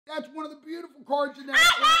That's one of the beautiful cards in that. I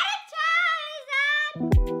got a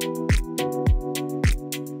charizard!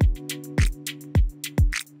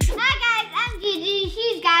 Hi guys, I'm Gigi,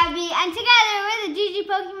 she's Gabby, and together we're the Gigi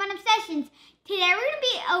Pokemon Obsessions. Today we're going to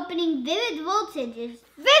be opening Vivid Voltages.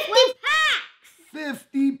 50 packs!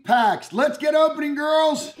 50 packs. Let's get opening,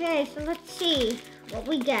 girls. Okay, so let's see what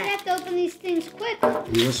we get. We have to open these things quick.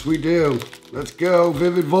 Yes, we do. Let's go,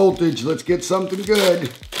 Vivid Voltage. Let's get something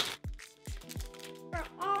good. We're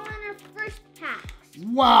all in our first packs.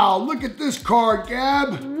 Wow, look at this card,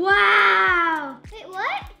 Gab. Wow! Wait,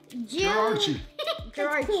 what? Jirachi.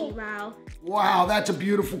 Jirachi, cool. Wow. Wow, that's a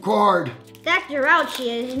beautiful card. That Jirachi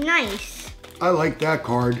is nice. I like that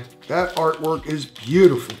card. That artwork is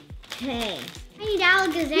beautiful. Okay. I need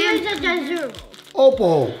Alakazam. Here's a Jazuru.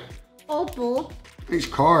 Opal. Opal. Nice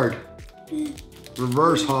card.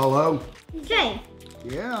 Reverse hollow. Okay.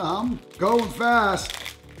 Yeah, I'm going fast.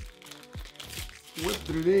 Whip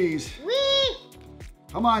through these. Whee!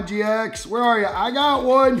 Come on, GX. Where are you? I got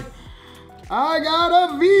one. I got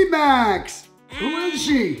a VMAX. Who is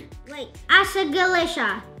she? Wait,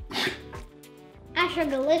 Asagalisha.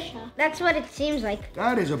 Asagalisha. That's what it seems like.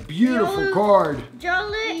 That is a beautiful card.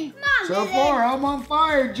 Jolie. So far, I'm on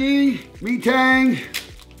fire, G. Metang.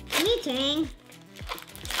 Meeting.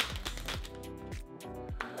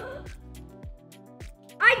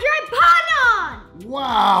 I tried Panon!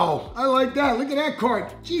 Wow, I like that. Look at that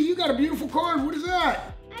card. Gee, you got a beautiful card. What is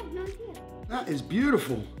that? I have no idea. That is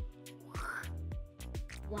beautiful.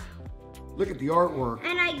 Wow. Look at the artwork.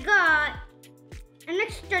 And I got an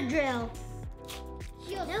extra drill.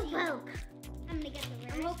 No poke. I'm gonna get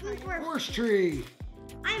the I'm hoping for Horse tree.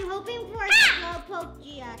 I'm hoping for a slow poke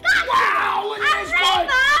GX. Wow, look at this card.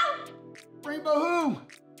 Rainbow! Rainbow who?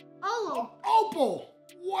 Olo. Opal.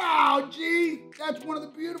 Wow, G. That's one of the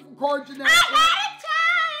beautiful cards in that. I got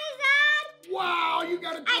a Charizard! Wow, you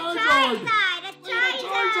got a A Charizard. Charizard! Look at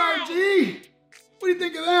that Charizard, G. What do you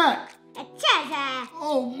think of that? A Charizard!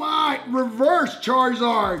 Oh my, reverse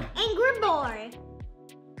Charizard. Angry Boy.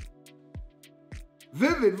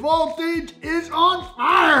 Vivid Voltage is on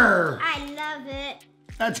fire. I love it.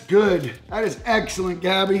 That's good. That is excellent,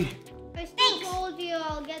 Gabby. I still told you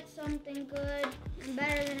I'll get something good and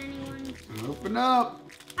better than anyone. Open up.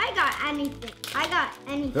 I got anything. I got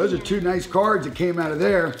anything. Those are two nice cards that came out of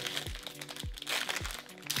there.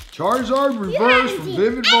 Charizard reverse from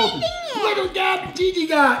Vivid Voltage. Look what Gabby Gigi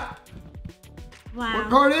got. Wow. What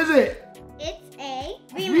card is it? It's a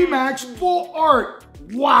VMAX full art.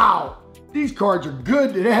 Wow. These cards are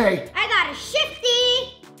good today. I got a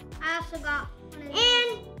Shifty. I also got one of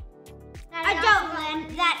these. And a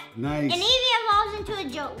Jotlin. That Nice. an Eevee evolves into a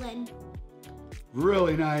Jotlin.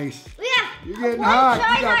 Really nice. We have You're getting one hot. You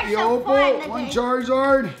got Charizard the so far in Opal, the one day.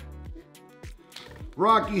 Charizard,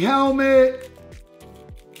 Rocky Helmet,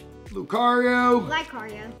 Lucario,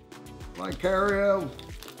 Lycario,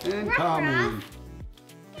 and Kamu.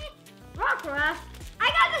 Rockruff. I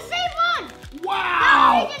got the same one.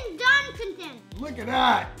 Wow! Duncanton. Look at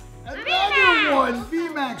that. Another VMAX. one.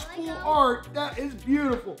 VMAX full art. That is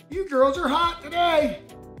beautiful. You girls are hot today.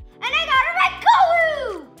 And I got a Red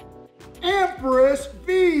Koru. Empress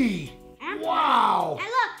V. Empress. Wow. And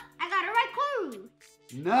look, I got a Red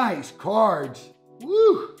Koru. Nice cards.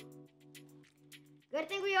 Woo. Good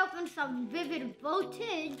thing we opened some Vivid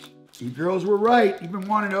Voltage. You girls were right. You've been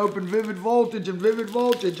wanting to open Vivid Voltage,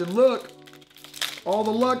 and look, all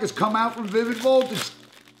the luck has come out from Vivid Voltage.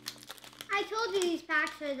 I told you these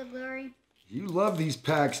packs are the glory. You love these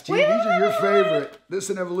packs, T. These are your favorite. This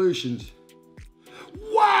and Evolutions.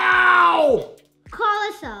 Wow!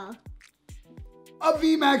 Colossal. A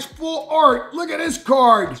VMAX full art. Look at this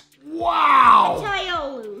card. Wow!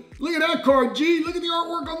 Tyolu. Look at that card, G. Look at the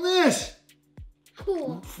artwork on this.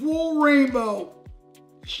 Cool. Full rainbow.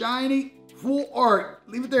 Shiny, full art.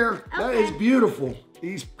 Leave it there. Okay. That is beautiful.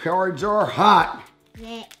 These cards are hot.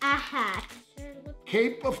 They are hot.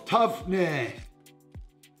 Cape of Toughness.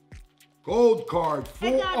 Gold card,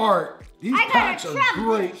 full art. art. These packs are Travis.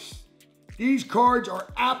 great. These cards are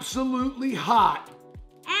absolutely hot.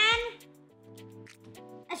 And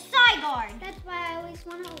a Zygarde. That's why I always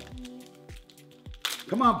want to open these.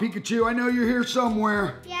 Come on, Pikachu. I know you're here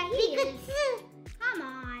somewhere. Yeah, Pikachu. Come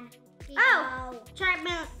on. Oh,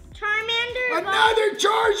 Charmander. Another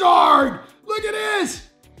Charizard. Look at this.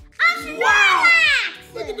 Wow.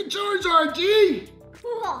 Look at the Charizard, G.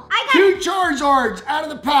 Cool. I got 2 Charizards out of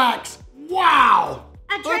the packs. Wow.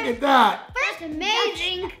 Look at that. First,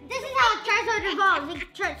 amazing. This is how Charizard evolves. It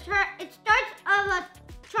starts of a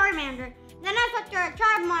Charmander. Then after a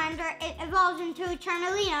Charmander, it evolves into a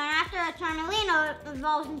Charmelino. And after a Charmelino, it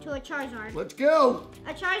evolves into a Charizard. Let's go.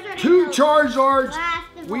 A Charizard. 2 Charizards.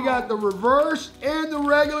 Last We got the reverse and the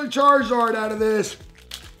regular Charizard out of this.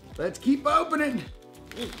 Let's keep opening.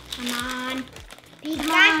 Come on. We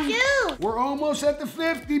got 2. We're almost at the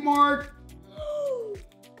 50 mark.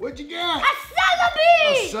 What'd you get? A Celebi.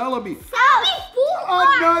 A Celebi. Celebi 4.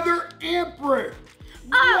 Another Emperor.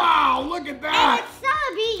 Wow, look at And that. it's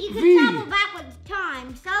Celebi, you can V. travel back with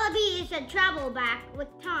time. Celebi is a travel back with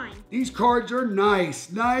time. These cards are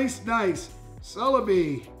nice, nice, nice.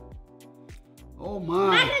 Celebi. Oh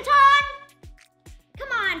my. Magneton.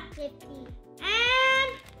 Come on, 50.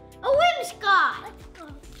 And a Whimsicott. Let's go.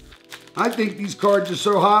 I think these cards are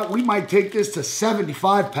so hot, we might take this to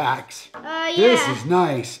 75 packs. Yeah. This is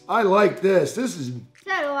nice. I like this. This is So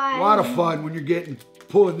do I. a lot of fun when you're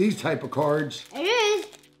pulling these type of cards. It is.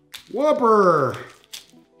 Whooper.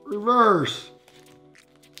 Reverse.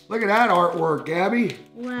 Look at that artwork, Gabby.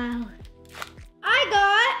 Wow. I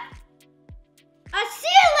got a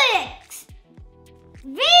Celix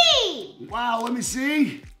V. Wow, let me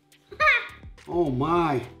see. Oh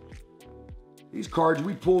my. These cards,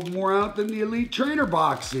 we pulled more out than the Elite Trainer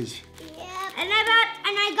boxes. Yep. And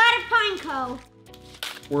I got a Pineco.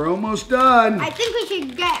 We're almost done. I think we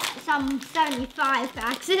should get some 75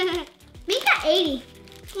 packs. We got 80.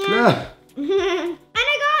 Yeah. And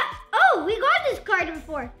we got this card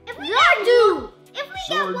before. If we get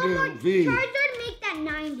one more V. Charizard, make that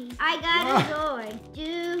 90. I got a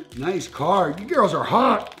Zordu. Nice card. You girls are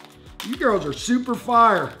hot. You girls are super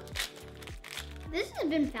fire. This has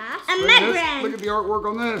been fast. A Look at this. Megran. Look at the artwork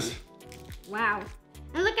on this. Wow.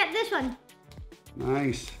 And look at this one.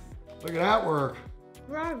 Nice. Look at that work.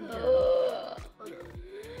 No, I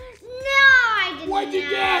didn't. What'd you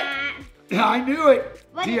get? I knew it.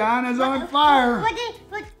 Tiana's on fire. A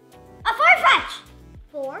Farfetch.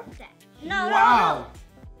 Farfetch. No, Wow.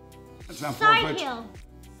 That's not Farfetch. Side hill.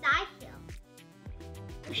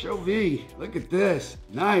 Show V. Look at this.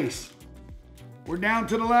 Nice. We're down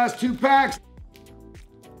to the last 2 packs.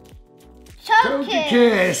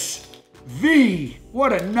 Togekiss V.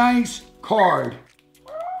 What a nice card.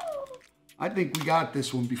 I think we got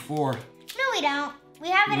this one before. No, we don't. We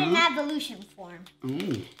have it in evolution form.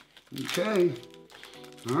 Okay.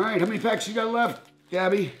 All right. How many packs you got left,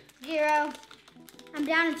 Gabby? 0. I'm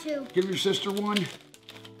down to 2. Give your sister 1.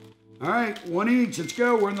 All right. 1 each. Let's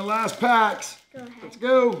go. We're in the last packs. Go ahead. Let's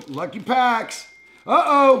go. Lucky packs.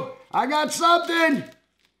 Uh-oh. I got something.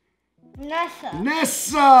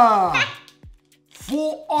 Nessa.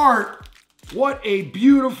 Full art. What a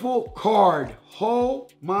beautiful card. Oh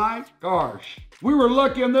my gosh. We were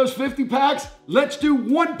lucky on those 50 packs. Let's do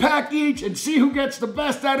 1 pack each and see who gets the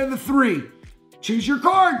best out of the 3. Choose your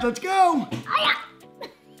cards. Let's go.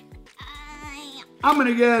 I'm going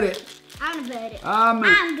to get it. I'm going to get it. I'm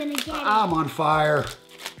going to get it. I'm on fire.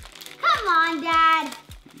 Come on, Dad.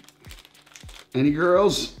 Any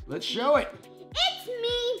girls? Let's show it. It's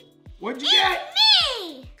me. What'd you get?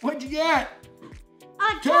 Me. What'd you get?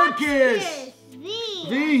 A Togekiss. V.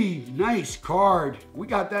 V. Nice card. We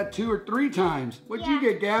got that 2 or 3 times. What'd you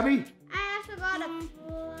get, Gabby? I also got a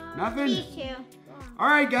Nothing? Pikachu. All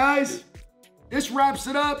right, guys. This wraps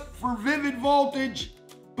it up for Vivid Voltage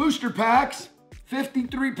booster packs.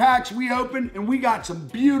 53 packs we opened, and we got some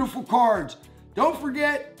beautiful cards. Don't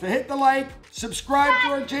forget to hit the like, subscribe to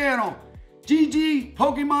our channel. GG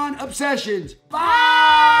Pokemon Obsessions.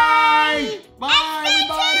 Bye! Bye,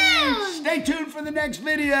 everybody! Stay tuned for the next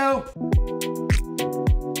video.